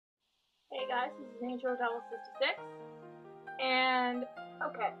Hey guys, this is Angel Double 66, and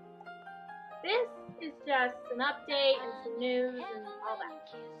okay, this is just an update and some news and all that.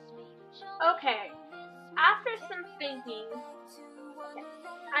 Okay, after some thinking,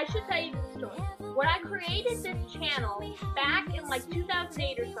 I should tell you the story. When I created this channel back in like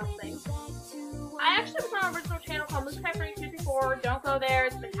 2008 or something, I actually was on an original channel called Luke Type 354. Don't go there,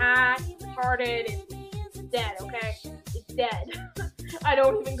 it's been hacked, it's retarded, it's dead, okay? It's dead. I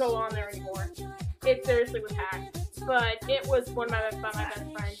don't even go on there anymore. It seriously was hacked. But it was one of my best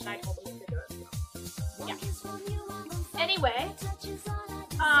friends, and I told him to do it. So, yeah. Anyway,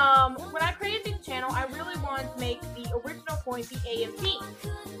 when I created this channel, I really wanted to make the original point be AMV.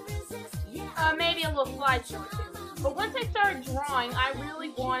 Maybe a little slideshow or two. But once I started drawing, I really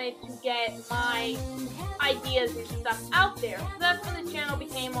wanted to get my ideas and stuff out there. So that's when the channel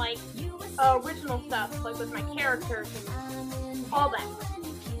became like original stuff, like with my characters and all that.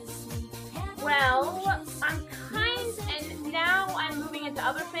 Well, and now I'm moving into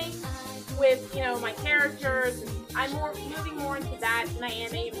other things with, my characters, and I'm moving more into that than I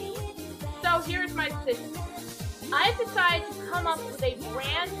am AMV. So here's my decision. I've decided to come up with a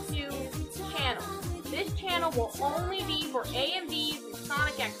brand new channel. This channel will only be for AMVs and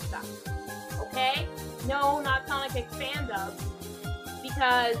Sonic X stuff. Okay? No, not Sonic X fan dubs,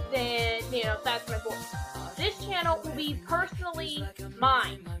 because then, that's my voice. This channel will be personally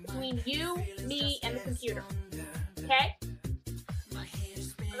mine, between you, me, and the computer. Okay?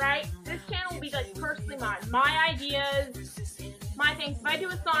 Right? This channel will be like personally mine. My ideas, my things. If I do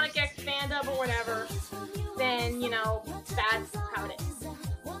a Sonic X fan dub or whatever, then, that's how it is.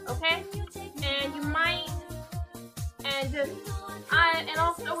 Okay? And you might, and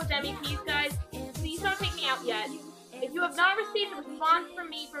also with MEPs, guys, please don't take me out yet. If you have not received a response from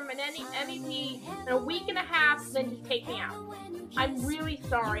me from an MEP in a week and a half, then just take me out. I'm really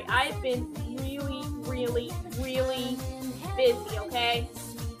sorry. I've been really, really, really busy, okay?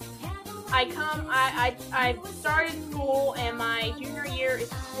 I started school, and my junior year is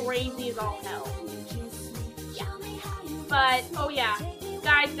crazy as all hell. Yeah. But, oh yeah,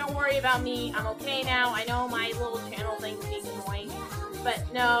 guys, don't worry about me. I'm okay now. I know my little channel thing's being annoying.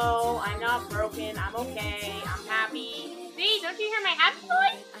 But no, I'm not broken. I'm okay. I'm happy. See, don't you hear my happy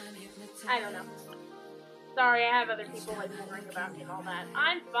voice? I don't know. Sorry, I have other people wondering about me and all that.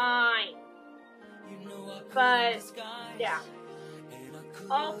 I'm fine. But, yeah.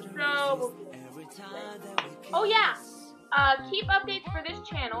 Also, oh yeah, keep updates for this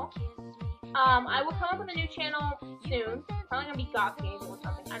channel. I will come up with a new channel soon. Probably gonna be Goth Games or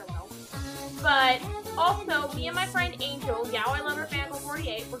something. I don't know. But also, me and my friend Angel, I love her Fangirl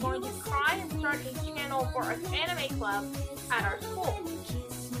 48, we're going to try and start a channel for an anime club at our school.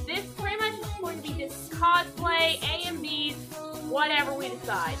 This pretty much is going to be just cosplay, AMVs, whatever we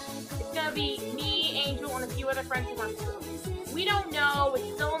decide. It's going to be me, Angel, and a few other friends from our school. We don't know,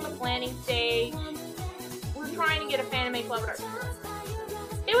 it's still in the planning stage. We're trying to get a anime club at our school.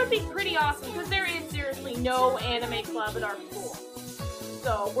 It would be pretty awesome, because there is seriously no anime club at our school.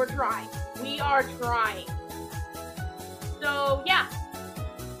 So, we're trying. We are trying. So, yeah.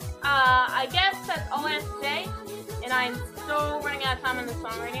 I guess that's all I have to say. And I'm so running out of time on this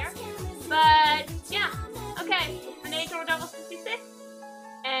song right here. But, yeah. Okay. It's been Angel Double 66.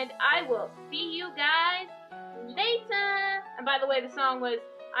 And I will see you guys later. And by the way, the song was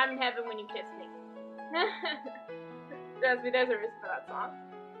I'm in Heaven When You Kiss Me. Trust me, there's a reason for that song.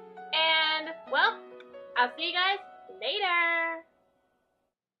 And, well, I'll see you guys later.